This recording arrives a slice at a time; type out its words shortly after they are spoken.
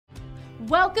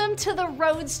Welcome to the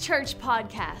Roads Church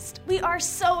podcast. We are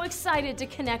so excited to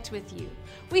connect with you.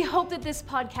 We hope that this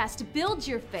podcast builds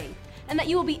your faith and that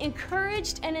you will be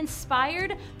encouraged and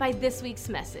inspired by this week's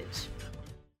message.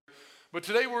 But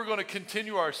today we're going to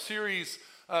continue our series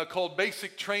called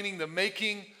Basic Training, the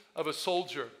Making of a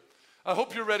Soldier. I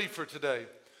hope you're ready for today.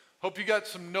 Hope you got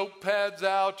some notepads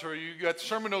out, or you got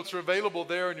sermon notes are available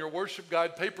there in your worship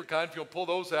guide, paper kind. If you'll pull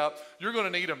those out, you're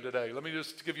going to need them today. Let me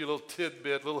just give you a little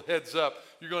tidbit, a little heads up.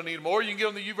 You're going to need them. Or you can get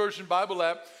on the YouVersion Bible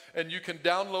app, and you can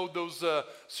download those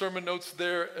sermon notes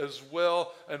there as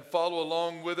well and follow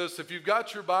along with us. If you've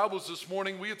got your Bibles this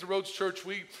morning, we at the Roads Church,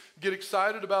 we get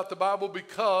excited about the Bible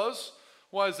because,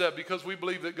 why is that? Because we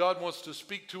believe that God wants to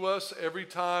speak to us every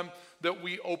time that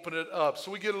we open it up. So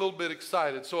we get a little bit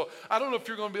excited. So I don't know if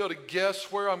you're going to be able to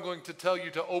guess where I'm going to tell you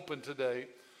to open today,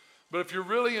 but if you're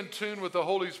really in tune with the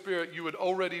Holy Spirit, you would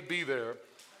already be there.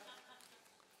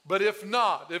 But if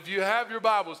not, if you have your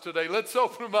Bibles today, let's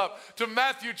open them up to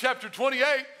Matthew chapter 28.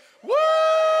 Woo!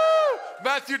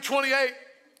 Matthew 28.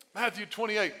 Matthew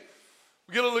 28.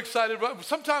 We get a little excited.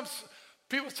 Sometimes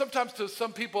to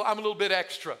some people, I'm a little bit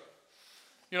extra.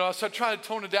 You know, so I try to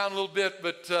tone it down a little bit,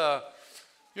 but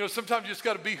sometimes you just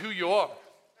got to be who you are.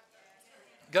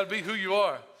 Got to be who you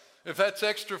are. If that's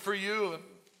extra for you, I'm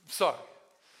sorry.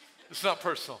 It's not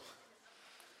personal.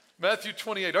 Matthew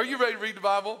 28. Are you ready to read the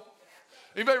Bible?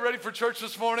 Anybody ready for church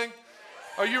this morning?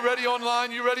 Are you ready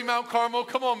online? You ready, Mount Carmel?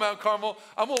 Come on, Mount Carmel.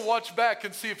 I'm going to watch back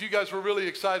and see if you guys were really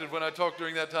excited when I talked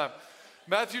during that time.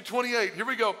 Matthew 28. Here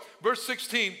we go. Verse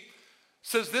 16.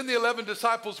 Says, then the 11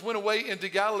 disciples went away into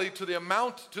Galilee to the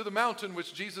mountain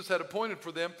which Jesus had appointed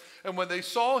for them. And when they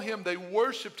saw him, they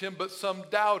worshiped him, but some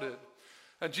doubted.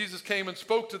 And Jesus came and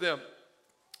spoke to them.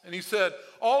 And he said,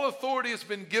 all authority has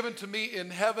been given to me in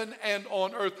heaven and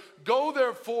on earth. Go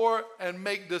therefore and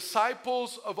make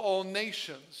disciples of all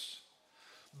nations,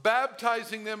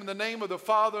 baptizing them in the name of the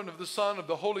Father and of the Son and of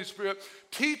the Holy Spirit,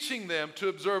 teaching them to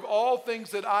observe all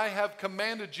things that I have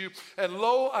commanded you. And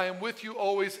lo, I am with you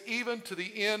always, even to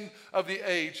the end of the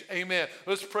age. Amen.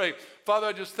 Let's pray. Father,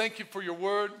 I just thank you for your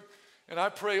word. And I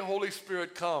pray, Holy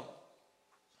Spirit, come.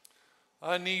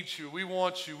 I need you. We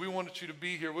want you. We want you to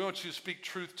be here. We want you to speak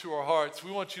truth to our hearts.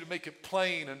 We want you to make it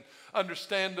plain and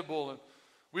understandable. And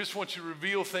we just want you to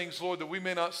reveal things, Lord, that we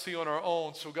may not see on our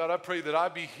own. So God, I pray that I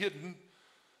be hidden,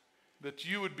 that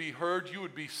you would be heard, you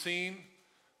would be seen.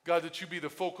 God, that you be the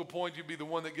focal point, you be the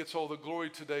one that gets all the glory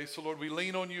today. So Lord, we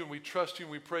lean on you and we trust you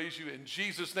and we praise you. In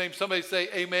Jesus' name, somebody say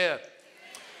amen.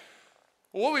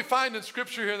 Well, what we find in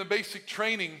Scripture here in the basic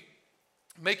training,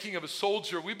 making of a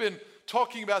soldier, we've been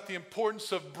talking about the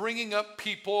importance of bringing up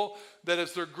people that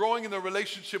as they're growing in their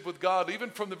relationship with God, even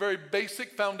from the very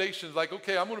basic foundations, like,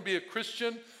 okay, I'm going to be a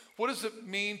Christian. What does it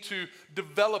mean to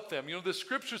develop them? You know, the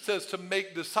scripture says to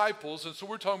make disciples, and so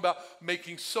we're talking about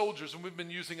making soldiers, and we've been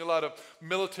using a lot of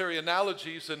military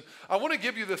analogies, and I want to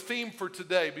give you the theme for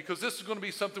today, because this is going to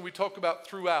be something we talk about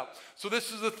throughout. So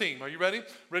this is the theme. Are you ready?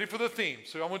 Ready for the theme.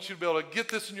 So I want you to be able to get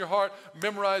this in your heart,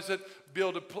 memorize it, be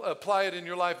able to apply it in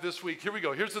your life this week. Here we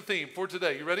go. Here's the theme for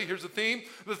today. You ready? Here's the theme.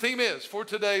 The theme is, for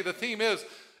today, the theme is,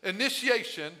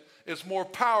 initiation is more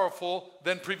powerful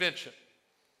than prevention.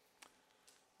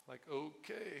 Like,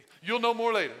 okay. You'll know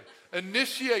more later.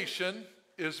 Initiation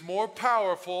is more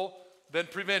powerful than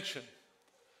prevention.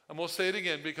 I'm going to say it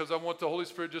again because I want the Holy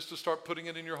Spirit just to start putting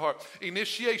it in your heart.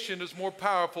 Initiation is more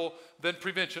powerful than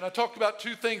prevention. I talked about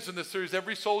two things in this series.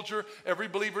 Every soldier, every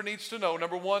believer needs to know.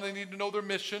 Number one, they need to know their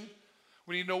mission.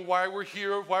 We need to know why we're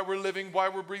here, why we're living, why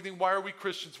we're breathing, why are we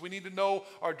Christians. We need to know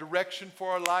our direction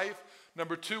for our life.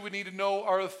 Number two, we need to know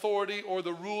our authority or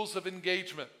the rules of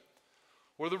engagement.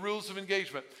 Or the rules of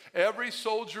engagement. Every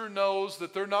soldier knows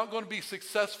that they're not going to be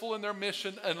successful in their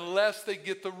mission unless they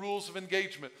get the rules of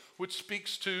engagement, which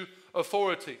speaks to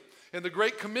authority. In the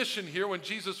Great Commission here, when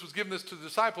Jesus was giving this to the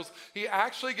disciples, he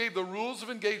actually gave the rules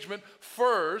of engagement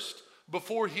first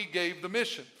before he gave the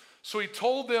mission. So he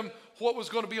told them what was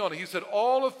going to be on it. He said,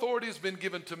 all authority has been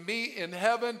given to me in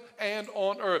heaven and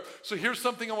on earth. So here's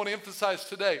something I want to emphasize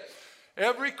today.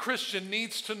 Every Christian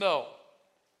needs to know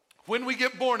when we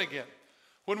get born again,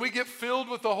 when we get filled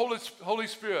with the Holy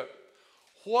Spirit,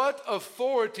 what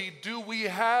authority do we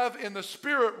have in the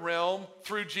spirit realm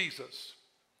through Jesus?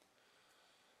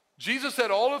 Jesus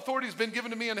said, all authority has been given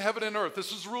to me in heaven and earth.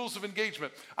 This is rules of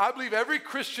engagement. I believe every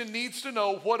Christian needs to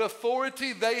know what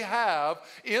authority they have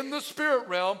in the spirit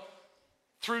realm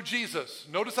through Jesus.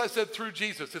 Notice I said through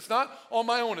Jesus. It's not on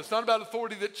my own. It's not about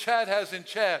authority that Chad has in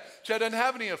Chad. Chad doesn't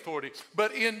have any authority.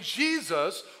 But in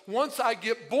Jesus, once I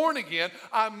get born again,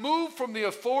 I move from the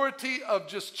authority of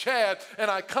just Chad and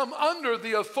I come under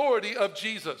the authority of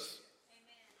Jesus.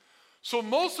 So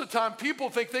most of the time, people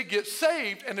think they get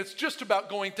saved and it's just about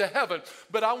going to heaven.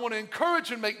 But I want to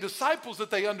encourage and make disciples that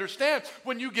they understand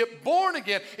when you get born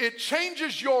again, it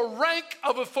changes your rank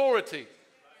of authority.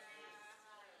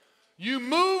 You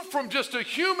move from just a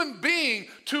human being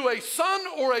to a son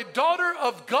or a daughter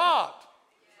of God.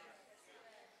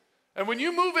 And when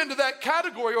you move into that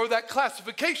category or that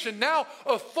classification, now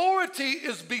authority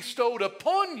is bestowed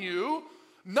upon you,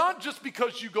 not just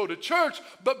because you go to church,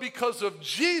 but because of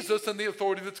Jesus and the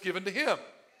authority that's given to him.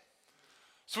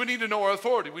 So we need to know our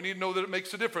authority. We need to know that it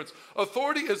makes a difference.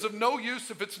 Authority is of no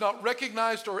use if it's not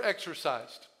recognized or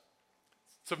exercised.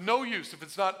 It's of no use if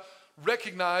it's not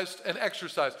recognized and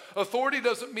exercised. Authority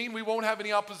doesn't mean we won't have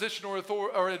any opposition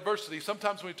or adversity.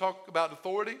 Sometimes when we talk about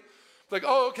authority, it's like,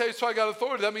 oh, okay, so I got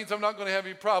authority. That means I'm not going to have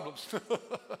any problems.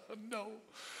 No.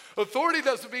 Authority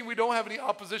doesn't mean we don't have any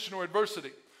opposition or adversity.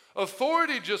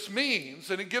 Authority just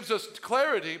means, and it gives us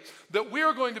clarity, that we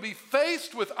are going to be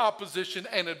faced with opposition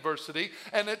and adversity,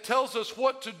 and it tells us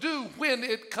what to do when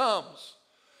it comes.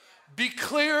 Be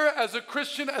clear as a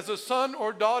Christian, as a son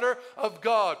or daughter of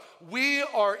God. We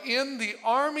are in the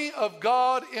army of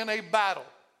God in a battle.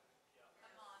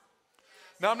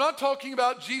 Now, I'm not talking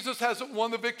about Jesus hasn't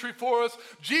won the victory for us.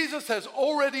 Jesus has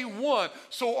already won.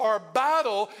 So our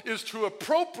battle is to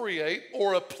appropriate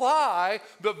or apply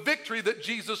the victory that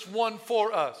Jesus won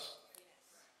for us.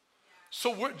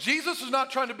 So Jesus is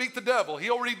not trying to beat the devil. He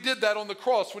already did that on the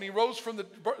cross. When he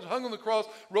hung on the cross,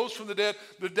 rose from the dead,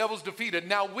 the devil's defeated.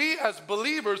 Now we as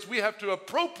believers, we have to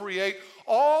appropriate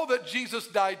all that Jesus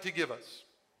died to give us.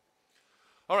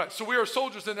 All right, so we are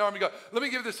soldiers in the army of God. Let me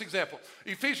give this example.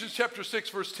 Ephesians chapter 6,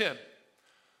 verse 10.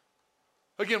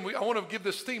 Again, I want to give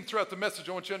this theme throughout the message.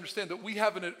 I want you to understand that we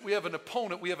have an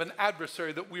opponent, we have an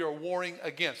adversary that we are warring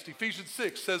against. Ephesians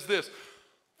 6 says this,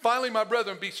 finally, my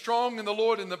brethren, be strong in the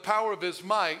Lord and the power of his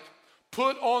might.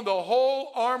 Put on the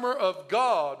whole armor of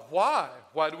God. Why?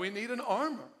 Why do we need an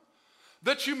armor?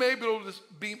 That you may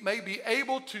be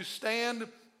able to stand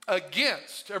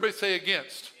against. Everybody say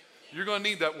against. You're going to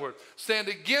need that word. Stand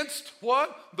against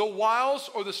what? The wiles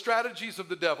or the strategies of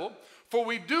the devil. For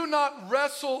we do not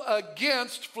wrestle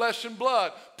against flesh and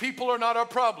blood. People are not our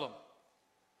problem.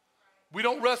 We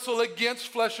don't wrestle against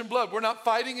flesh and blood. We're not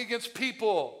fighting against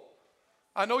people.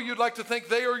 I know you'd like to think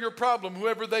they are your problem,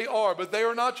 whoever they are, but they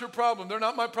are not your problem. They're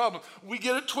not my problem. We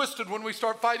get it twisted when we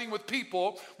start fighting with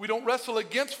people. We don't wrestle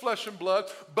against flesh and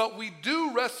blood, but we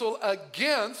do wrestle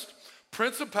against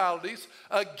principalities,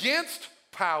 against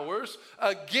powers,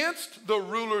 against the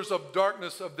rulers of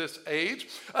darkness of this age,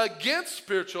 against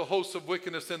spiritual hosts of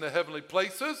wickedness in the heavenly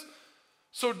places.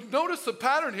 So notice the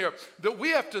pattern here that we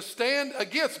have to stand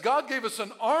against. God gave us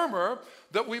an armor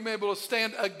that we may be able to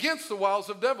stand against the wiles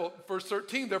of the devil. Verse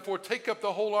 13, therefore take up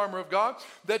the whole armor of God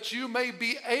that you may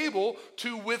be able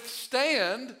to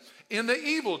withstand in the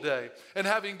evil day, and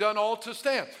having done all to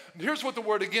stand. And here's what the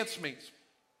word against means.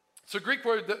 It's a Greek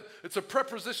word that it's a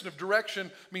preposition of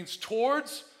direction, means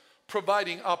towards,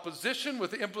 providing opposition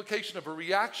with the implication of a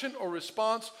reaction or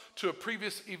response to a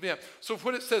previous event. So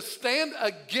when it says stand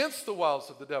against the wiles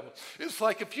of the devil, it's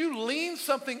like if you lean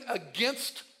something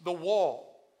against the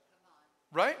wall,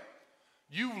 right?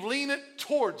 You lean it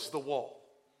towards the wall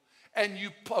and you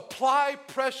apply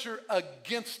pressure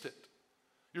against it.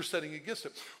 You're setting against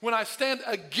it. When I stand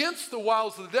against the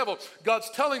wiles of the devil, God's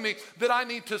telling me that I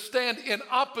need to stand in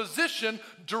opposition,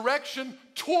 direction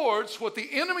towards what the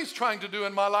enemy's trying to do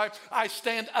in my life. I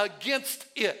stand against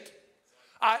it.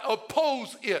 I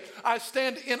oppose it. I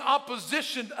stand in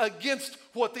opposition against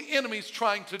what the enemy's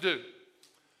trying to do.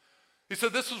 He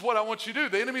said, this is what I want you to do.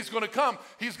 The enemy's going to come.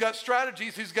 He's got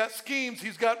strategies. He's got schemes.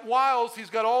 He's got wiles. He's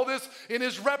got all this in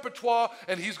his repertoire,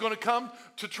 and he's going to come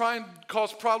to try and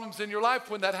cause problems in your life.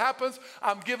 When that happens,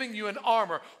 I'm giving you an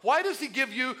armor. Why does he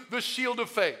give you the shield of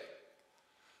faith?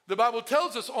 The Bible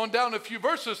tells us on down a few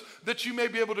verses that you may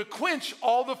be able to quench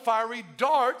all the fiery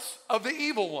darts of the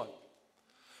evil one.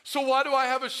 So why do I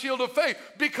have a shield of faith?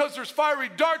 Because there's fiery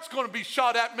darts going to be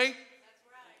shot at me.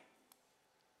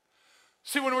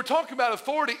 See, when we're talking about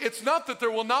authority, it's not that there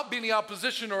will not be any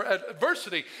opposition or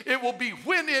adversity. It will be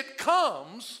when it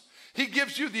comes, he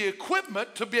gives you the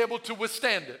equipment to be able to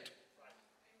withstand it.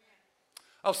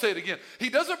 I'll say it again. He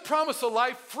doesn't promise a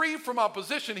life free from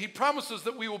opposition. He promises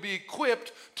that we will be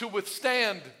equipped to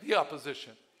withstand the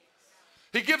opposition.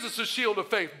 He gives us a shield of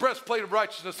faith, breastplate of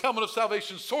righteousness, helmet of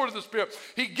salvation, sword of the Spirit.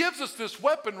 He gives us this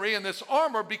weaponry and this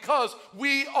armor because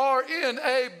we are in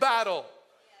a battle.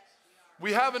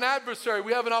 We have an adversary.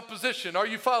 We have an opposition. Are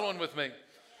you following with me?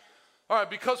 All right,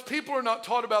 because people are not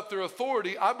taught about their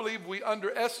authority, I believe we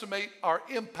underestimate our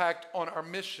impact on our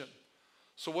mission.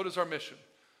 So what is our mission?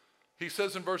 He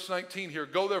says in verse 19 here,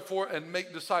 go therefore and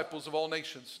make disciples of all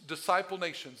nations. Disciple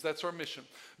nations, that's our mission.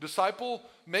 Disciple,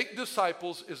 make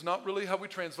disciples is not really how we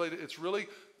translate it. It's really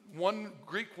one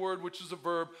Greek word, which is a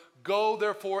verb. Go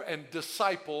therefore and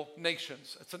disciple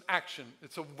nations. It's an action.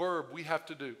 It's a verb we have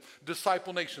to do.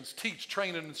 Disciple nations. Teach,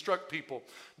 train, and instruct people.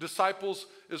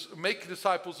 Make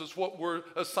disciples is what we're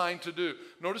assigned to do.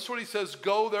 Notice what he says,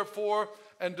 go therefore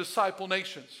and disciple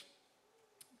nations.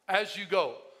 As you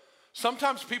go.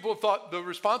 Sometimes people have thought the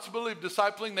responsibility of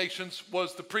discipling nations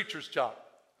was the preacher's job.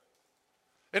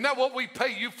 Isn't that what we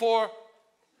pay you for?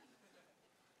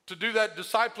 To do that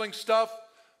discipling stuff?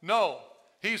 No.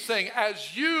 He's saying,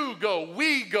 as you go,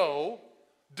 we go,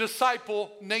 disciple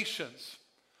nations.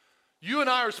 You and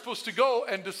I are supposed to go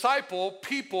and disciple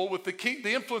people with the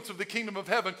influence of the kingdom of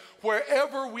heaven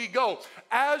wherever we go.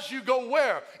 As you go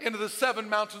where? Into the 7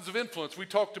 mountains of influence. We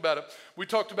talked about it. We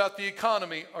talked about the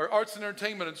economy, our arts and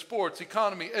entertainment and sports,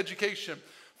 economy, education,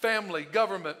 family,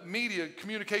 government, media,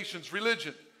 communications,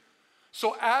 religion.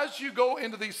 So as you go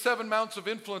into these 7 mountains of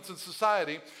influence in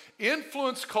society,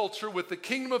 influence culture with the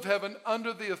kingdom of heaven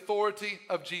under the authority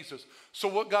of Jesus. So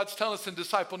what God's telling us in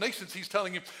Disciple Nations, he's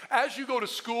telling you, as you go to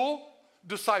school,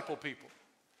 disciple people.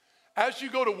 As you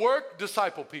go to work,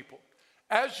 disciple people.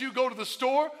 As you go to the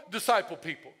store, disciple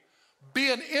people.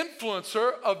 Be an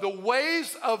influencer of the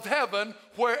ways of heaven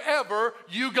wherever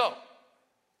you go.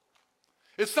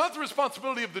 It's not the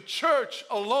responsibility of the church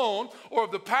alone or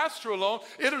of the pastor alone.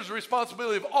 It is the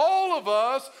responsibility of all of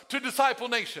us to disciple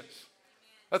nations.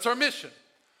 That's our mission.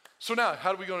 So now,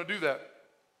 how are we going to do that?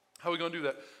 How are we going to do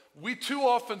that? We too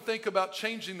often think about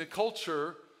changing the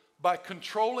culture by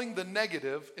controlling the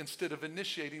negative instead of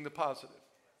initiating the positive.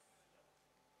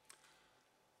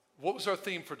 What was our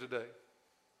theme for today?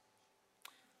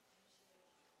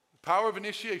 The power of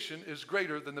initiation is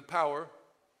greater than the power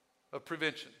of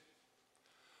prevention.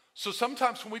 So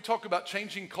sometimes when we talk about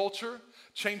changing culture,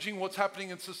 changing what's happening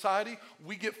in society,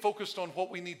 we get focused on what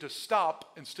we need to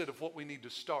stop instead of what we need to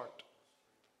start.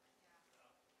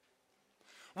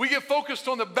 We get focused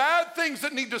on the bad things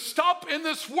that need to stop in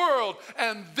this world,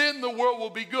 and then the world will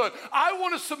be good. I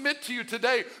want to submit to you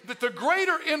today that the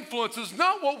greater influence is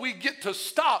not what we get to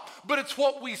stop, but it's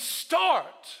what we start.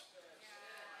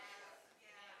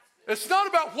 It's not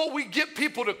about what we get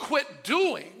people to quit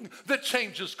doing that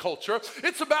changes culture.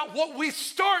 It's about what we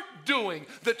start doing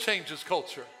that changes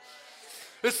culture.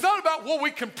 It's not about what we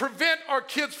can prevent our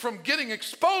kids from getting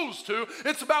exposed to.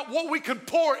 It's about what we can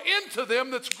pour into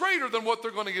them that's greater than what they're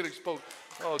going to get exposed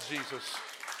to. Oh, Jesus.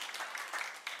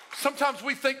 Sometimes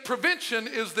we think prevention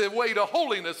is the way to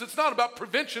holiness. It's not about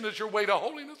prevention as your way to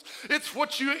holiness. It's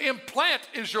what you implant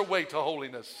is your way to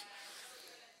holiness.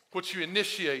 What you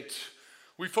initiate.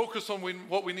 We focus on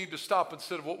what we need to stop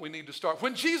instead of what we need to start.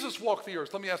 When Jesus walked the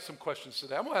earth, let me ask some questions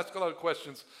today. I'm going to ask a lot of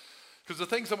questions because the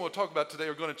things I'm going to talk about today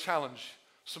are going to challenge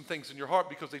some things in your heart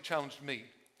because they challenged me.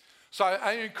 So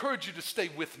I encourage you to stay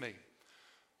with me.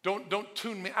 Don't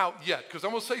tune me out yet because I'm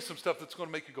going to say some stuff that's going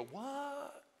to make you go,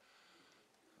 what?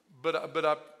 But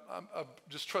I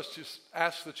just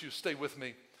ask that you stay with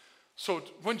me. So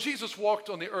when Jesus walked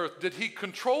on the earth, did he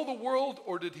control the world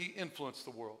or did he influence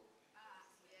the world?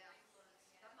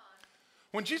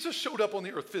 When Jesus showed up on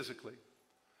the earth physically,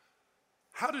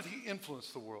 how did he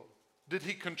influence the world? Did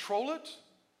he control it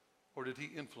or did he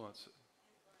influence it?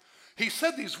 He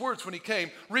said these words when he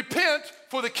came, repent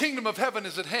for the kingdom of heaven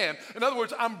is at hand. In other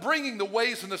words, I'm bringing the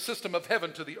ways and the system of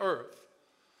heaven to the earth.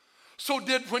 So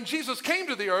when Jesus came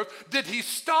to the earth, did he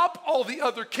stop all the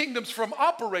other kingdoms from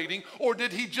operating or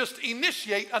did he just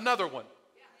initiate another one?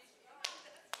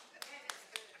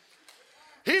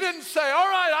 He didn't say, all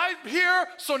right, I'm here,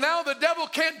 so now the devil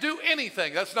can't do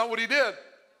anything. That's not what he did.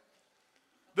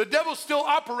 The devil still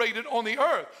operated on the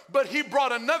earth, but he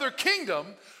brought another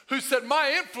kingdom who said,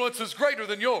 my influence is greater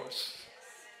than yours.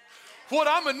 What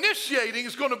I'm initiating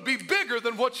is going to be bigger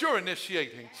than what you're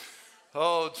initiating.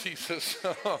 Oh, Jesus.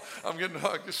 I'm getting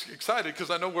excited because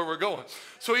I know where we're going.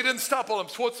 So he didn't stop all of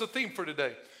them. So what's the theme for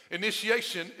today?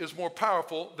 Initiation is more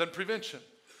powerful than prevention.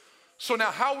 So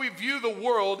now how we view the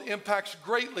world impacts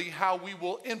greatly how we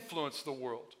will influence the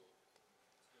world.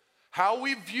 How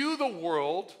we view the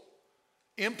world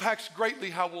impacts greatly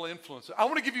how we'll influence it. I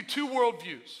want to give you 2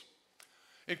 worldviews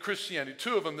in Christianity,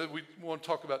 2 of them that we want to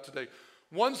talk about today.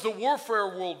 One's the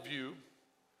warfare worldview.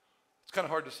 It's kind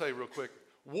of hard to say real quick.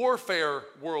 Warfare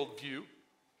worldview.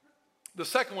 The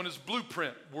second one is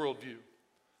blueprint worldview.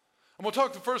 I'm going to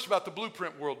talk first about the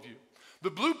blueprint worldview. The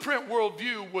blueprint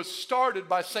worldview was started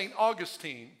by St.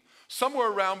 Augustine somewhere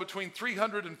around between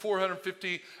 300 and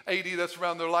 450 AD. That's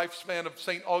around the lifespan of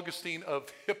St. Augustine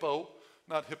of Hippo,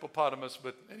 Not hippopotamus,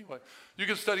 but anyway, you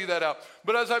can study that out.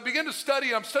 But as I begin to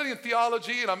study, I'm studying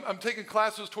theology, and I'm taking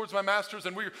classes towards my master's,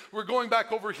 and we're going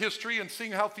back over history and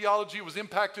seeing how theology was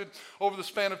impacted over the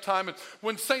span of time. And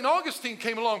when St. Augustine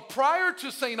came along, prior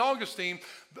to St. Augustine,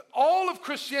 all of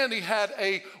Christianity had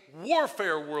a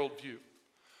warfare worldview.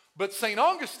 But St.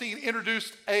 Augustine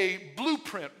introduced a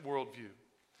blueprint worldview.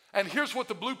 And here's what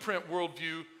the blueprint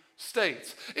worldview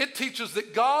states. It teaches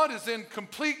that God is in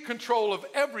complete control of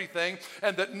everything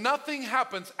and that nothing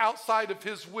happens outside of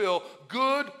his will,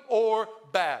 good or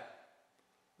bad.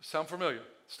 Sound familiar?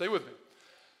 Stay with me.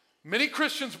 Many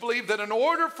Christians believe that in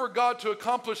order for God to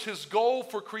accomplish his goal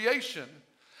for creation,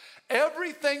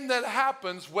 everything that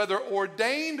happens, whether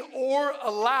ordained or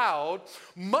allowed,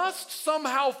 must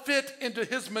somehow fit into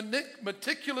his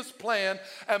meticulous plan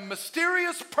and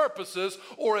mysterious purposes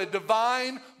or a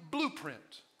divine blueprint.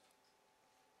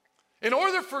 In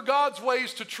order for God's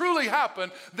ways to truly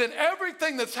happen, then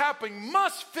everything that's happening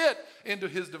must fit into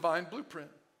his divine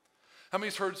blueprint. How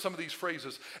many's heard some of these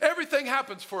phrases? Everything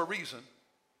happens for a reason.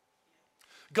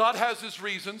 God has his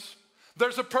reasons.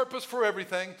 There's a purpose for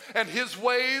everything, and his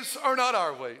ways are not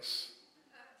our ways.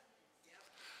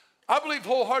 I believe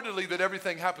wholeheartedly that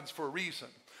everything happens for a reason.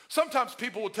 Sometimes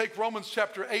people will take Romans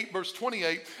chapter 8, verse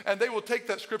 28, and they will take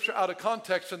that scripture out of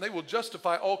context, and they will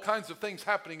justify all kinds of things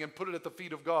happening and put it at the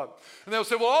feet of God. And they'll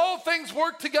say, well, all things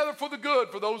work together for the good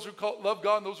for those who love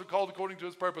God and those who are called according to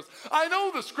his purpose. I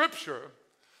know the scripture.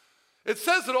 It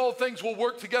says that all things will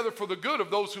work together for the good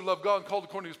of those who love God and called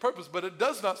according to his purpose, but it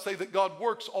does not say that God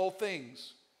works all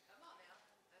things.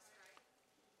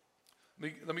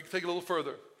 Let me take it a little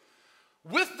further.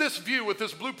 With this view, with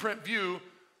this blueprint view,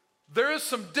 there is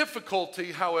some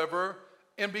difficulty, however,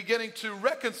 in beginning to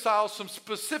reconcile some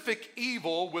specific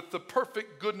evil with the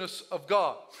perfect goodness of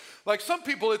God. Like some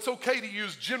people, it's okay to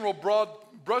use general broad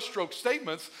brushstroke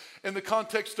statements in the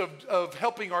context of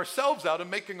helping ourselves out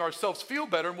and making ourselves feel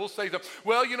better. And we'll say to them,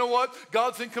 well, you know what?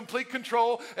 God's in complete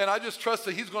control, and I just trust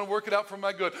that he's going to work it out for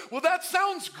my good. Well, that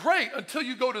sounds great until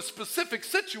you go to specific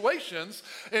situations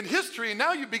in history, and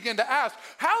now you begin to ask,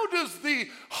 how does the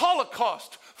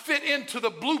Holocaust fit into the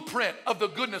blueprint of the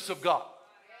goodness of God?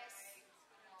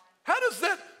 How does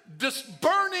that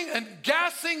burning and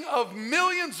gassing of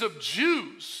millions of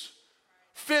Jews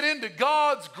fit into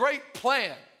God's great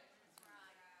plan?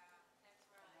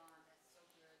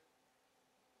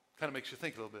 Kind of makes you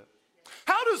think a little bit.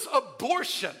 How does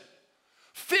abortion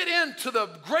fit into the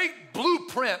great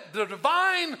blueprint, the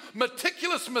divine,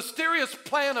 meticulous, mysterious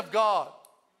plan of God?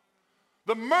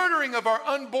 The murdering of our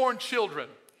unborn children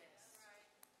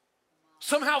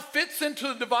somehow fits into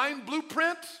the divine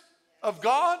blueprint of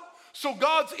God? So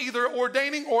God's either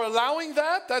ordaining or allowing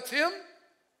that. That's him.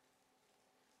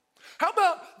 How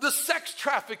about the sex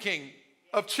trafficking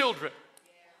of children?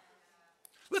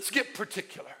 Let's get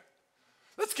particular.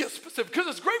 Let's get specific, because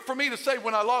it's great for me to say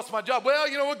when I lost my job, well,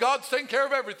 you know what, God's taking care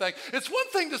of everything. It's one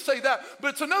thing to say that,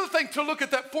 but it's another thing to look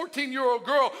at that 14-year-old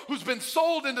girl who's been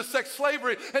sold into sex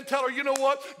slavery and tell her, you know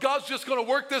what, God's just going to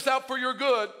work this out for your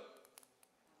good.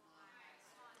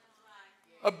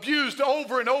 Abused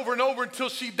over and over and over until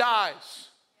she dies.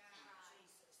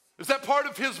 Is that part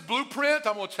of his blueprint?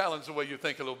 I'm going to challenge the way you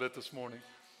think a little bit this morning.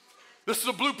 This is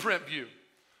a blueprint view.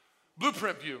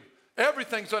 Blueprint view.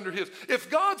 Everything's under his. If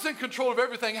God's in control of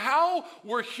everything, how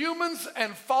were humans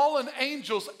and fallen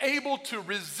angels able to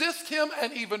resist him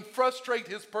and even frustrate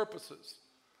his purposes?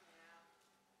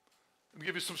 Let me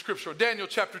give you some scripture. Daniel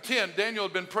chapter 10. Daniel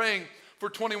had been praying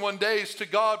for 21 days to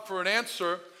God for an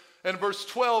answer. And verse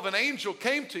 12, an angel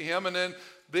came to him, and then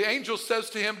the angel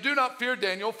says to him, do not fear,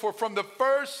 Daniel, for from the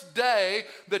first day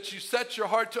that you set your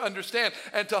heart to understand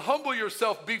and to humble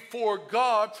yourself before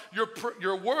God,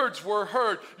 your words were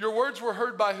heard. Your words were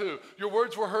heard by who? Your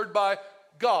words were heard by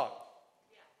God.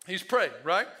 He's praying,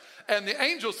 right? And the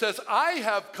angel says, I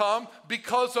have come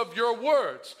because of your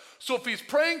words. So if he's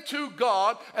praying to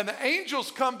God and the angels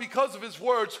come because of his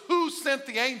words, who sent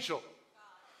the angel?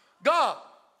 God.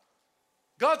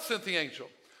 God sent the angel.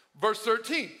 Verse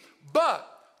 13, but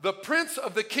the prince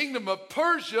of the kingdom of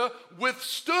Persia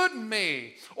withstood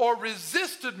me or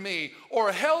resisted me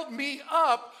or held me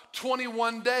up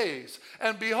 21 days.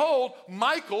 And behold,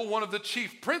 Michael, one of the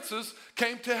chief princes,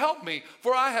 came to help me,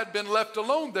 for I had been left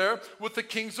alone there with the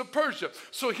kings of Persia.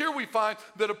 So here we find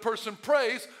that a person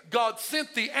prays, God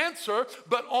sent the answer,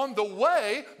 but on the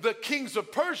way, the kings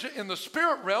of Persia in the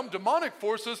spirit realm, demonic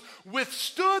forces,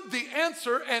 withstood the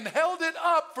answer and held it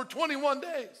up for 21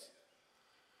 days.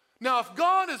 Now, if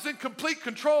God is in complete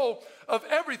control of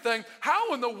everything,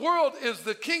 how in the world is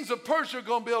the kings of Persia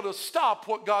going to be able to stop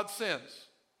what God sends?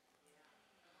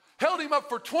 held him up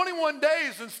for 21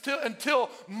 days until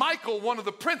Michael, one of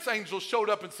the prince angels, showed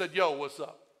up and said, yo, what's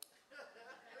up?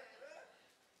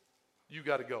 You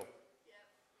got to go.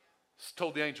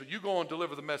 Told the angel, you go and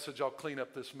deliver the message. I'll clean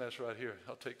up this mess right here.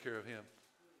 I'll take care of him.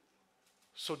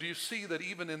 So do you see that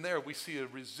even in there we see a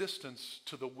resistance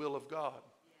to the will of God?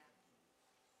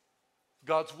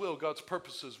 God's will, God's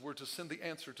purposes were to send the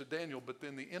answer to Daniel, but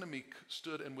then the enemy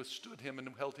stood and withstood him and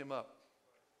held him up.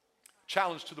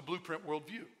 Challenge to the blueprint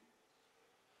worldview.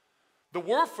 The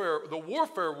warfare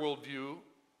worldview,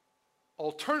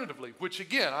 alternatively, which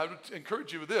again, I would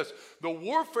encourage you with this, the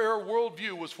warfare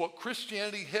worldview was what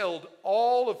Christianity held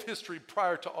all of history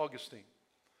prior to Augustine.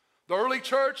 The early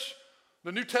church,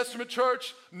 the New Testament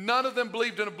church, none of them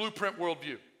believed in a blueprint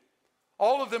worldview.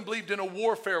 All of them believed in a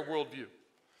warfare worldview.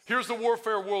 Here's the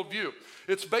warfare worldview.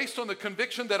 It's based on the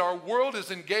conviction that our world is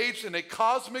engaged in a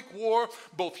cosmic war,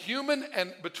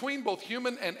 between both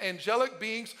human and angelic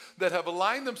beings that have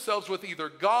aligned themselves with either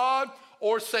God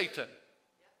or Satan.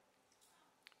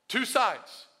 Two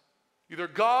sides, either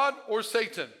God or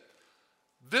Satan.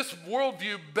 This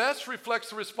worldview best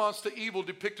reflects the response to evil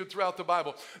depicted throughout the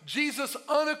Bible. Jesus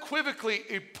unequivocally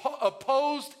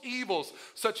opposed evils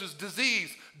such as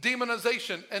disease,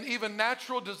 demonization, and even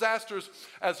natural disasters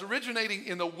as originating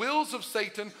in the wills of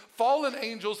Satan, fallen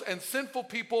angels, and sinful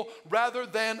people rather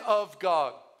than of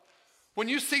God. When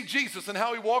you see Jesus and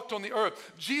how he walked on the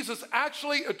earth, Jesus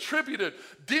actually attributed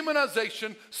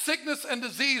demonization, sickness, and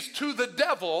disease to the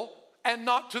devil and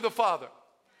not to the Father.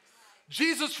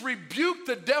 Jesus rebuked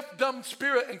the deaf, dumb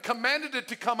spirit and commanded it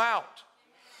to come out.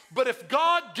 But if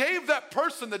God gave that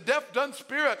person the deaf, dumb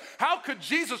spirit, how could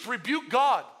Jesus rebuke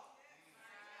God?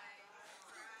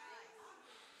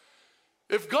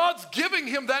 If God's giving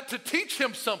him that to teach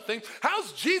him something,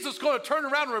 how's Jesus going to turn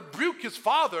around and rebuke his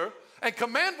Father and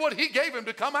command what he gave him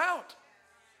to come out?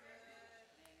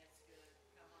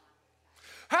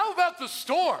 How about the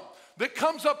storm that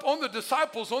comes up on the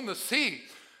disciples on the sea?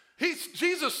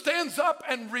 Jesus stands up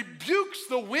and rebukes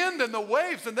the wind and the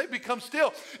waves and they become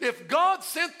still. If God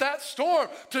sent that storm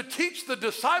to teach the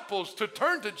disciples to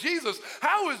turn to Jesus,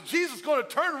 how is Jesus going to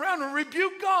turn around and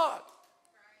rebuke God?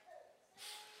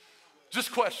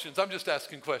 Just questions. I'm just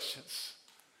asking questions.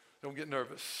 Don't get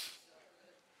nervous.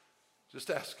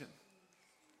 Just asking.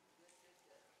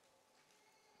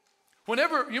 You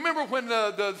remember when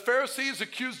the Pharisees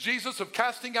accused Jesus of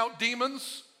casting out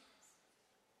demons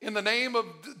in the name of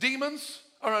demons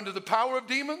or under the power of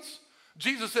demons?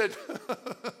 Jesus said,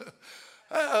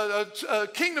 a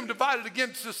kingdom divided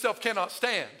against itself cannot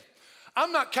stand.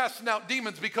 I'm not casting out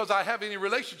demons because I have any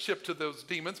relationship to those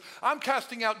demons. I'm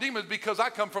casting out demons because I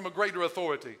come from a greater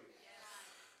authority.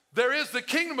 There is the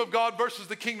kingdom of God versus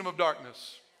the kingdom of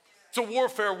darkness. It's a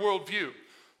warfare worldview.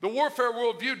 The warfare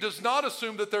worldview does not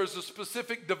assume that there's a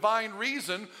specific divine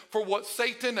reason for what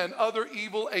Satan and other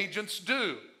evil agents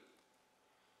do.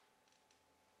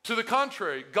 To the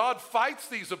contrary, God fights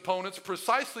these opponents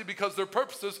precisely because their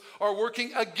purposes are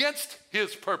working against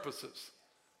his purposes.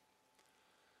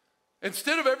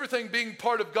 Instead of everything being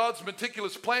part of God's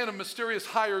meticulous plan of mysterious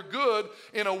higher good,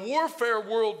 in a warfare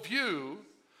worldview,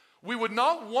 we would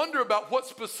not wonder about what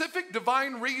specific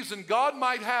divine reason God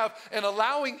might have in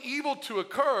allowing evil to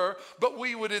occur, but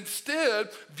we would instead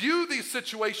view these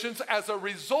situations as a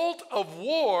result of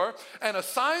war and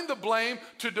assign the blame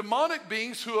to demonic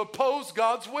beings who oppose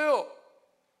God's will.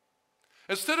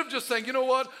 Instead of just saying, you know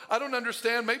what, I don't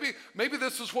understand, maybe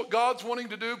this is what God's wanting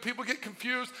to do. People get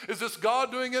confused. Is this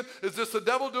God doing it? Is this the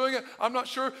devil doing it? I'm not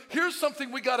sure. Here's something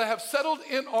we got to have settled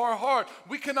in our heart.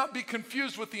 We cannot be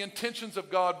confused with the intentions of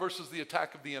God versus the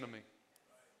attack of the enemy.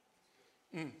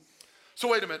 So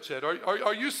wait a minute, Chad.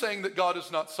 Are you saying that God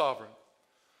is not sovereign?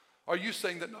 Are you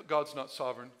saying that God's not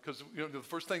sovereign? Because the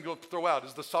first thing you'll throw out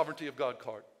is the sovereignty of God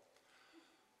card.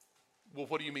 Well,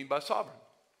 what do you mean by sovereign?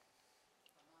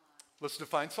 Let's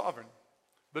define sovereign.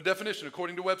 The definition,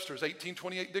 according to Webster's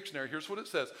 1828 dictionary, here's what it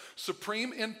says.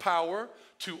 Supreme in power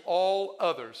to all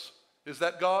others. Is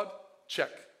that God? Check.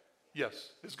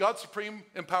 Yes. Is God supreme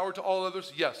in power to all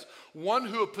others? Yes. One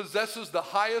who possesses the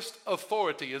highest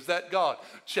authority. Is that God?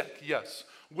 Check. Yes.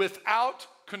 Without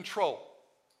control.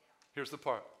 Here's the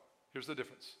part. Here's the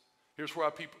difference. Here's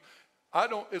where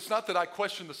it's not that I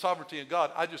question the sovereignty of God.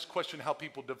 I just question how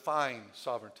people define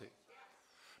sovereignty.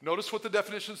 Notice what the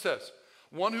definition says.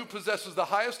 One who possesses the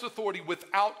highest authority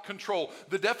without control.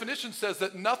 The definition says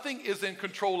that nothing is in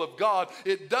control of God.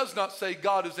 It does not say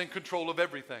God is in control of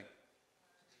everything.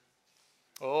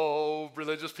 Oh,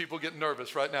 religious people get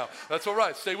nervous right now. That's all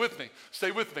right. Stay with me.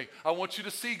 Stay with me. I want you to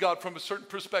see God from a certain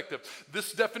perspective.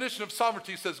 This definition of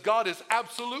sovereignty says God is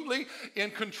absolutely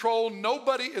in control.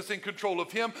 Nobody is in control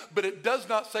of him, but it does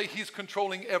not say he's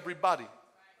controlling everybody.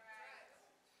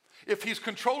 If he's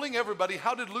controlling everybody,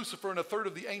 how did Lucifer and a third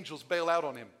of the angels bail out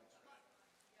on him?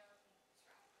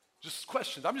 Just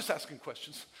questions. I'm just asking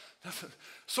questions.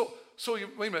 Wait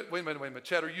a minute.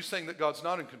 Chad, are you saying that God's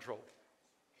not in control?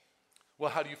 Well,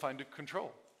 how do you find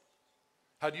control?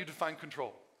 How do you define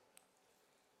control?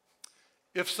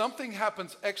 If something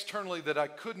happens externally that I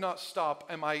could not stop,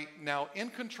 am I now in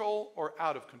control or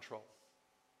out of control?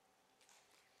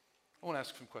 I want to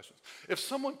ask some questions. If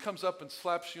someone comes up and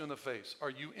slaps you in the face, are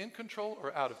you in control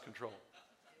or out of control?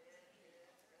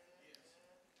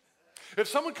 If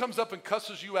someone comes up and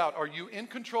cusses you out, are you in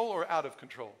control or out of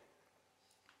control?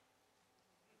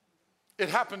 It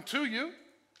happened to you.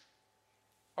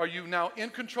 Are you now in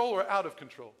control or out of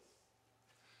control?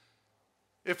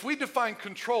 If we define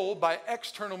control by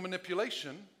external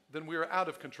manipulation, then we are out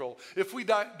of control. If we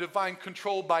define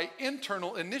control by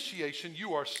internal initiation,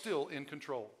 you are still in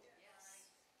control.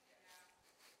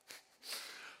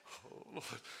 Oh, Lord.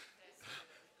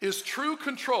 Is true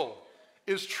control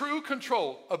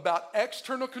about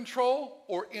external control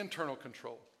or internal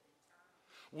control?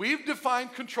 We've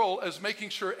defined control as making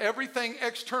sure everything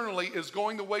externally is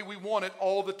going the way we want it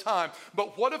all the time.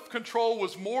 But what if control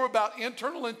was more about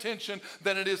internal intention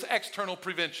than it is external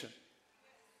prevention?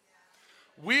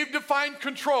 We've defined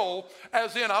control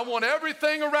as in, I want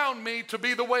everything around me to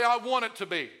be the way I want it to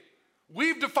be.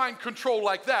 We've defined control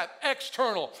like that,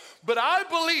 external. But I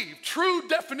believe true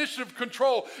definition of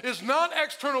control is not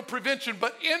external prevention,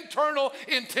 but internal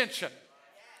intention.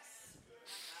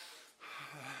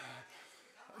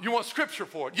 You want scripture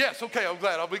for it? Yes, okay, I'm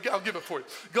glad. I'll give it for you.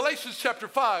 Galatians chapter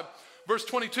 5, verse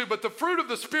 22. But the fruit of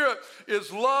the Spirit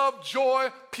is love, joy,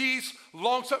 peace,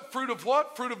 long-suffering. Fruit of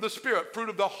what? Fruit of the Spirit. Fruit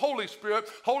of the Holy Spirit.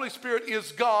 Holy Spirit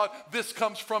is God. This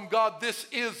comes from God. This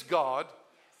is God.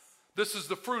 This is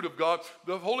the fruit of God.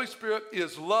 The Holy Spirit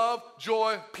is love,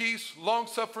 joy, peace,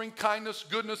 long-suffering, kindness,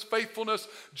 goodness, faithfulness,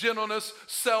 gentleness,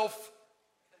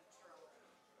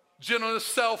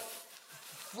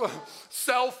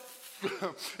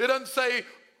 It doesn't say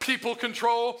people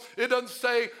control. It doesn't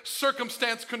say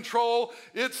circumstance control.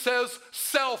 It says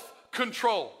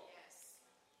self-control.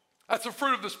 That's the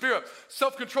fruit of the Spirit.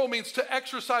 Self-control means to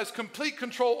exercise complete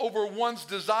control over one's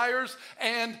desires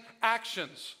and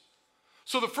actions.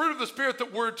 So the fruit of the Spirit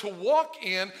that we're to walk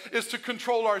in is to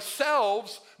control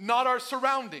ourselves, not our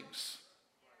surroundings.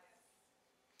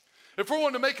 If we're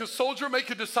wanting to make a soldier, make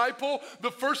a disciple,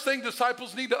 the first thing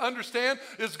disciples need to understand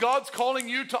is God's calling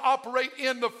you to operate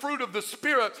in the fruit of the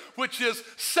Spirit, which is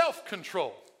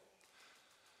self-control.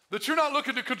 That you're not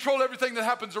looking to control everything that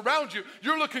happens around you.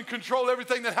 You're looking to control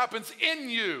everything that happens in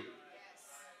you.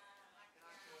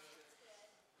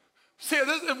 See,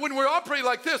 when we operate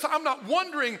like this, I'm not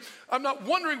wondering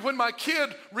when my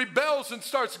kid rebels and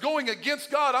starts going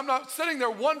against God. I'm not sitting there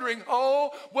wondering,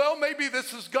 oh, well, maybe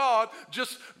this is God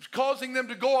just causing them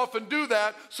to go off and do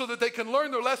that so that they can learn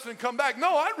their lesson and come back.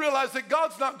 No, I realize that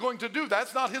God's not going to do that.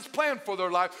 It's not his plan for their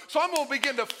life. So I'm going to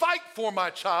begin to fight for my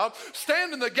child,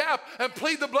 stand in the gap and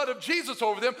plead the blood of Jesus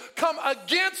over them, come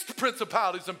against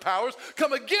principalities and powers,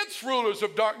 come against rulers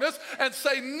of darkness, and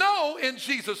say no in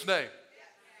Jesus' name.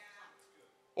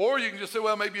 Or you can just say,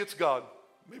 well, maybe it's God.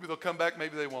 Maybe they'll come back,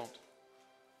 maybe they won't.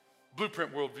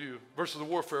 Blueprint worldview versus the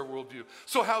warfare worldview.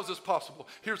 So how is this possible?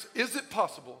 Is it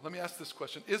possible, let me ask this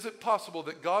question, is it possible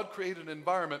that God created an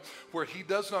environment where he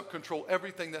does not control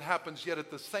everything that happens, yet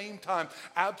at the same time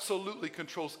absolutely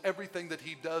controls everything that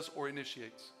he does or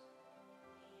initiates?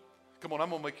 Come on, I'm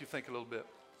going to make you think a little bit.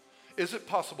 Is it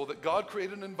possible that God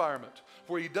created an environment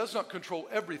where he does not control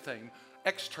everything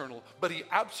external, but he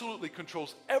absolutely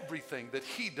controls everything that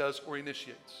he does or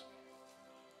initiates?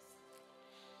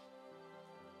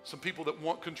 Some people that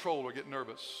want control or get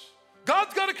nervous.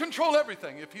 God's got to control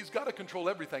everything. If he's got to control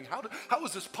everything, how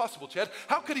is this possible, Chad?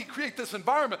 How could he create this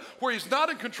environment where he's not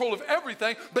in control of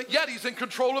everything, but yet he's in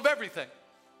control of everything?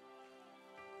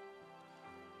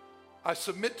 I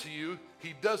submit to you,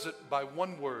 he does it by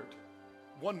one word,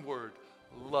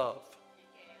 love.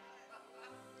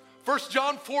 1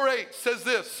 John 4:8 says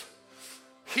this,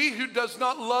 he who does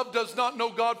not love does not know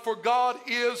God, for God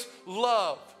is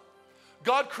love.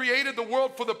 God created the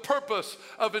world for the purpose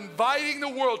of inviting the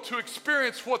world to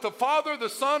experience what the Father, the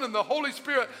Son, and the Holy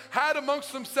Spirit had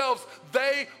amongst themselves.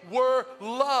 They were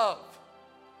love.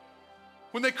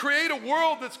 When they create a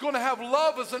world that's going to have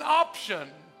love as an option,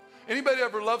 anybody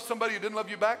ever loved somebody who didn't love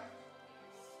you back?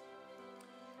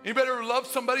 Anybody ever love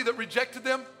somebody that rejected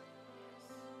them?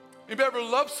 Anybody ever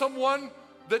love someone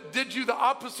that did you the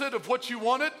opposite of what you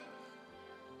wanted?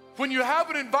 When you have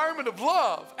an environment of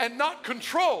love and not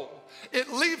control,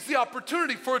 it leaves the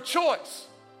opportunity for a choice.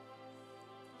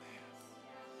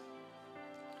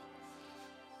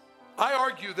 I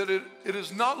argue that it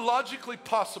is not logically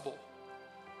possible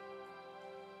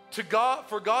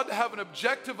for God to have an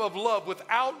objective of love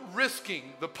without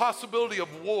risking the possibility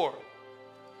of war.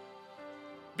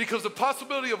 Because the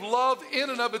possibility of love in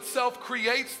and of itself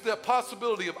creates the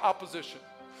possibility of opposition.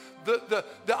 The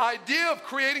idea of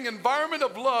creating an environment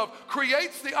of love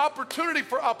creates the opportunity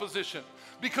for opposition.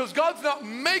 Because God's not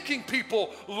making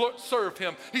people serve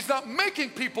Him. He's not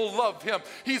making people love Him.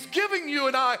 He's giving you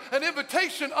and I an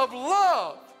invitation of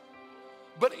love.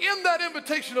 But in that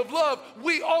invitation of love,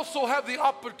 we also have the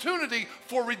opportunity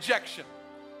for rejection.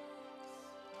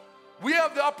 We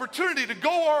have the opportunity to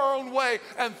go our own way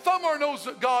and thumb our nose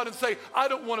at God and say, I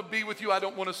don't want to be with you, I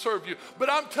don't want to serve you.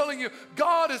 But I'm telling you,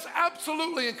 God is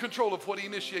absolutely in control of what He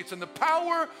initiates. And the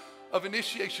power of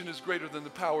initiation is greater than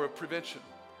the power of prevention.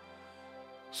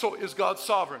 So is God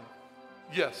sovereign?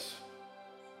 Yes.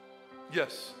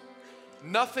 Yes.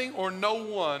 Nothing or no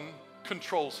one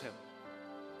controls Him.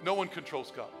 No one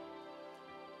controls God.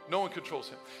 No one controls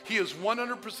Him. He is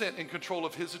 100% in control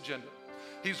of His agenda.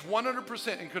 He's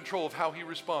 100% in control of how He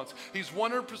responds. He's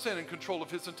 100% in control of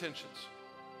His intentions.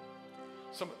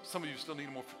 Some of you still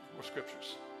need more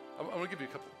scriptures. I'm going to give you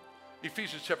a couple.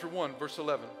 Ephesians chapter 1, verse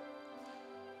 11.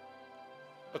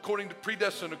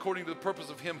 Predestined according to the purpose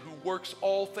of Him who works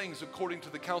all things according to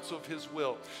the counsel of His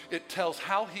will. It tells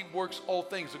how He works all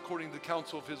things according to the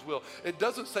counsel of His will. It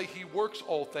doesn't say He works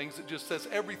all things. It just says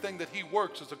everything that He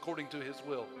works is according to His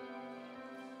will.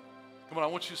 Come on, I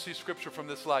want you to see scripture from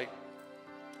this light.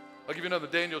 I'll give you another.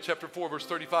 Daniel chapter 4, verse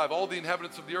 35. All the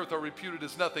inhabitants of the earth are reputed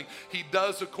as nothing. He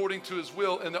does according to His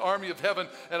will in the army of heaven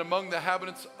and among the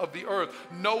inhabitants of the earth.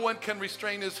 No one can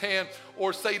restrain His hand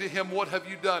or say to Him, what have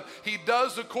you done? He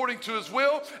does according to His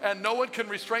will, and no one can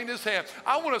restrain His hand.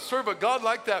 I want to serve a God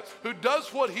like that, who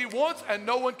does what He wants and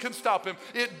no one can stop Him.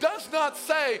 It does not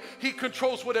say He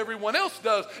controls what everyone else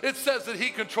does. It says that He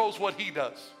controls what He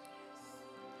does.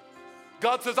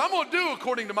 God says, I'm going to do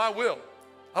according to my will.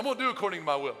 I'm going to do according to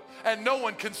my will. And no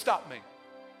one can stop me.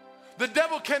 The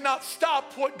devil cannot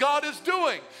stop what God is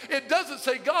doing. It doesn't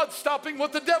say God's stopping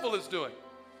what the devil is doing.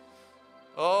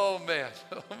 Oh, man.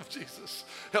 Oh, Jesus.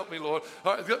 Help me, Lord.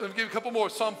 All right, let me give you a couple more.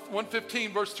 Psalm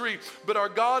 115, verse 3. But our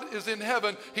God is in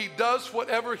heaven. He does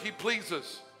whatever He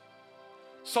pleases.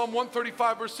 Psalm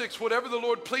 135, verse 6. Whatever the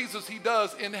Lord pleases, He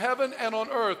does in heaven and on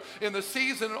earth, in the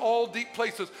seas and in all deep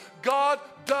places. God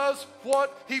does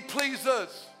what He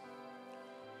pleases.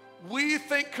 We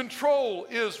think control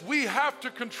is we have to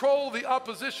control the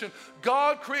opposition.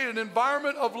 God created an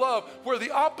environment of love where the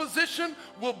opposition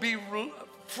will be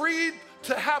freed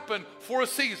to happen for a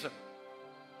season.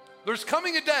 There's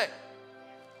coming a day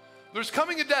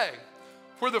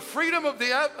where the freedom of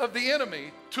the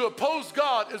enemy to oppose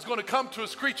God is going to come to a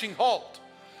screeching halt.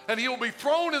 And he will be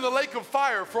thrown in the lake of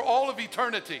fire for all of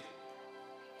eternity.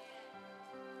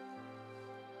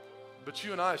 But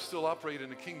you and I still operate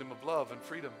in a kingdom of love and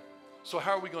freedom. So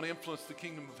how are we going to influence the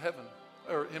kingdom of heaven,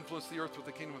 or influence the earth with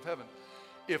the kingdom of heaven?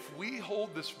 If we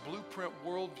hold this blueprint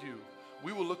worldview,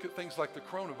 we will look at things like the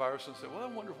coronavirus and say, well, I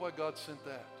wonder why God sent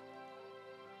that.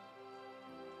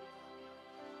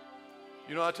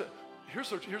 You know, here's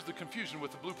the confusion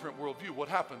with the blueprint worldview. What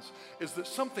happens is that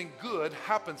something good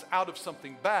happens out of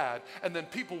something bad, and then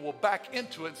people will back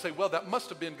into it and say, well, that must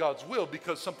have been God's will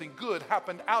because something good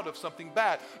happened out of something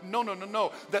bad.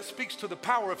 No. That speaks to the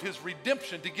power of His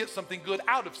redemption to get something good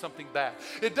out of something bad.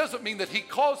 It doesn't mean that He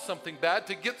caused something bad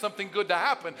to get something good to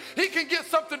happen. He can get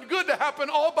something good to happen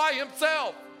all by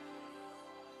Himself.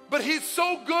 But He's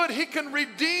so good, He can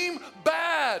redeem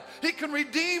bad. He can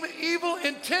redeem evil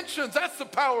intentions. That's the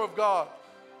power of God.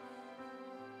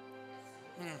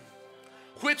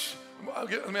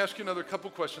 Let me ask you another couple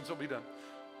questions, I'll be done.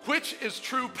 Which is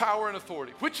true power and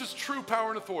authority? Which is true power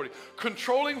and authority?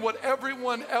 Controlling what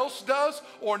everyone else does,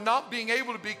 or not being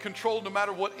able to be controlled no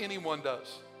matter what anyone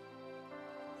does?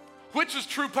 Which is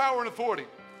true power and authority?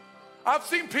 I've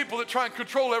seen people that try and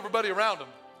control everybody around them,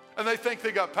 and they think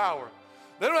they got power.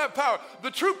 They don't have power. The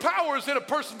true power is in a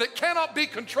person that cannot be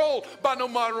controlled by no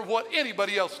matter what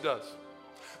anybody else does.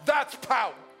 That's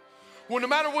power. Well, no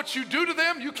matter what you do to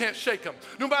them, you can't shake them.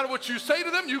 No matter what you say to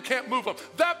them, you can't move them.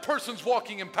 That person's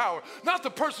walking in power, not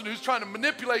the person who's trying to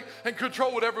manipulate and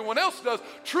control what everyone else does.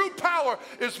 True power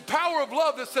is power of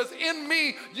love that says, in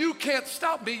me, you can't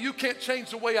stop me. You can't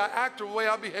change the way I act or the way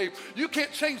I behave. You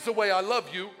can't change the way I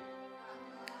love you.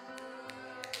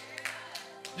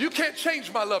 You can't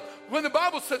change my love. When the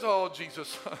Bible says, oh,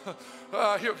 Jesus,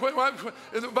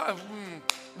 in the Bible,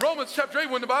 Romans chapter 8,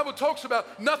 when the Bible talks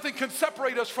about nothing can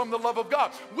separate us from the love of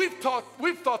God, we've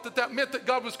thought that meant that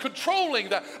God was controlling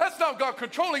that. That's not God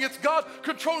controlling, it's God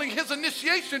controlling his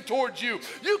initiation towards you.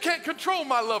 You can't control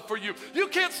my love for you. You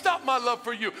can't stop my love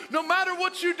for you. No matter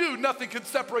what you do, nothing can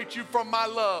separate you from my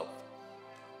love.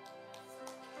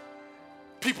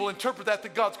 People interpret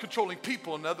that God's controlling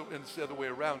people, and it's the other way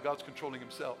around. God's controlling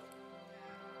himself.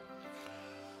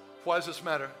 Why does this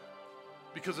matter?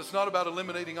 Because it's not about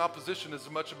eliminating opposition as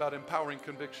much about empowering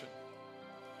conviction.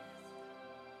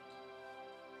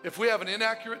 If we have an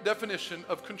inaccurate definition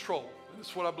of control, and this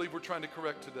is what I believe we're trying to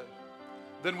correct today,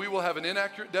 then we will have an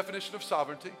inaccurate definition of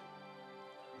sovereignty,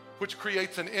 which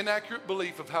creates an inaccurate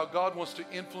belief of how God wants to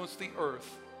influence the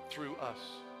earth through us.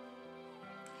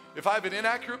 If I have an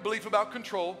inaccurate belief about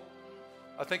control,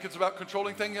 I think it's about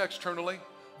controlling things externally,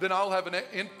 then I'll have an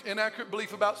inaccurate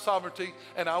belief about sovereignty,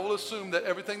 and I will assume that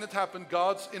everything that's happened,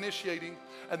 God's initiating,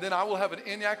 and then I will have an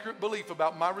inaccurate belief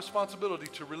about my responsibility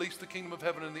to release the kingdom of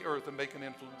heaven in the earth and make an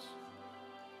influence.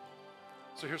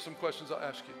 So here's some questions I'll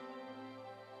ask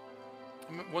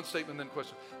you. One statement, then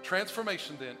question.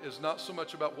 Transformation, then, is not so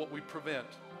much about what we prevent,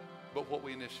 but what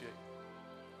we initiate.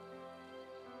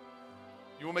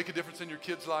 You want to make a difference in your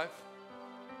kids' life?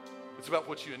 It's about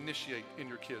what you initiate in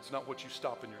your kids, not what you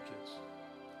stop in your kids.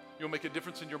 You want to make a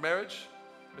difference in your marriage?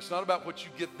 It's not about what you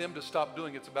get them to stop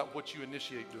doing. It's about what you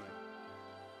initiate doing.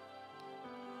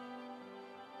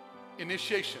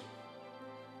 Initiation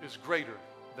is greater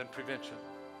than prevention.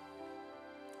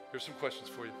 Here's some questions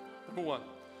for you. Number one,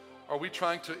 are we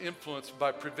trying to influence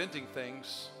by preventing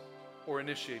things or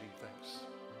initiating things?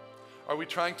 Are we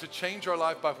trying to change our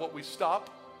life by what we stop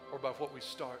or by what we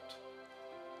start?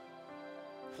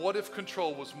 What if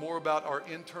control was more about our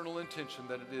internal intention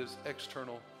than it is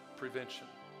external prevention?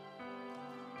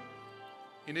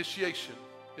 Initiation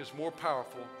is more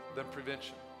powerful than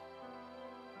prevention.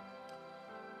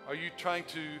 Are you trying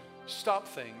to stop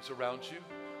things around you?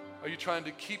 Are you trying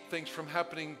to keep things from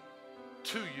happening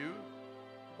to you?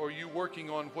 Or are you working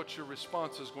on what your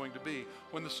response is going to be?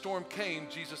 When the storm came,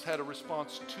 Jesus had a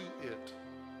response to it.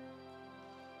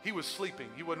 He was sleeping.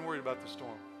 He wasn't worried about the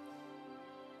storm.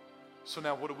 So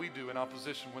now what do we do in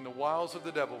opposition when the wiles of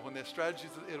the devil, when the strategies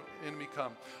of the enemy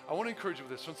come? I want to encourage you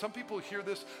with this. When some people hear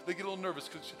this, they get a little nervous.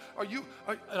 Because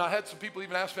and I had some people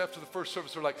even ask me after the first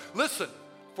service, they're like, listen,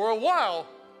 for a while,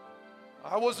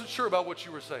 I wasn't sure about what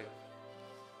you were saying.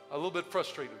 A little bit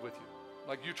frustrated with you.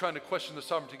 Like you're trying to question the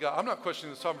sovereignty of God. I'm not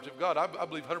questioning the sovereignty of God. I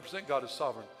believe 100% God is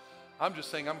sovereign. I'm just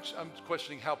saying I'm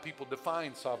questioning how people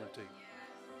define sovereignty.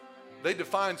 They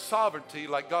define sovereignty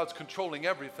like God's controlling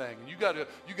everything. And you got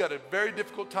a very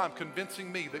difficult time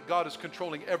convincing me that God is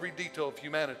controlling every detail of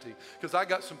humanity. Because I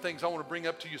got some things I want to bring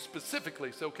up to you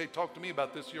specifically. Say, okay, talk to me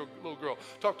about this, your little girl.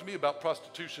 Talk to me about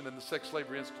prostitution and the sex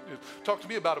slavery institute. Talk to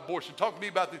me about abortion. Talk to me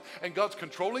about this. And God's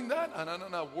controlling that?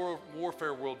 No.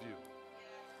 Warfare worldview.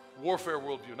 Warfare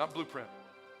worldview, not blueprint.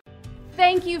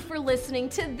 Thank you for listening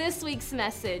to this week's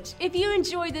message. If you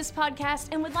enjoyed this podcast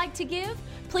and would like to give,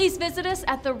 please visit us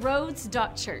at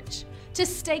theroads.church. To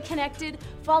stay connected,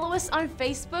 follow us on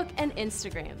Facebook and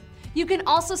Instagram. You can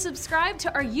also subscribe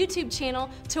to our YouTube channel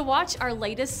to watch our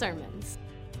latest sermons.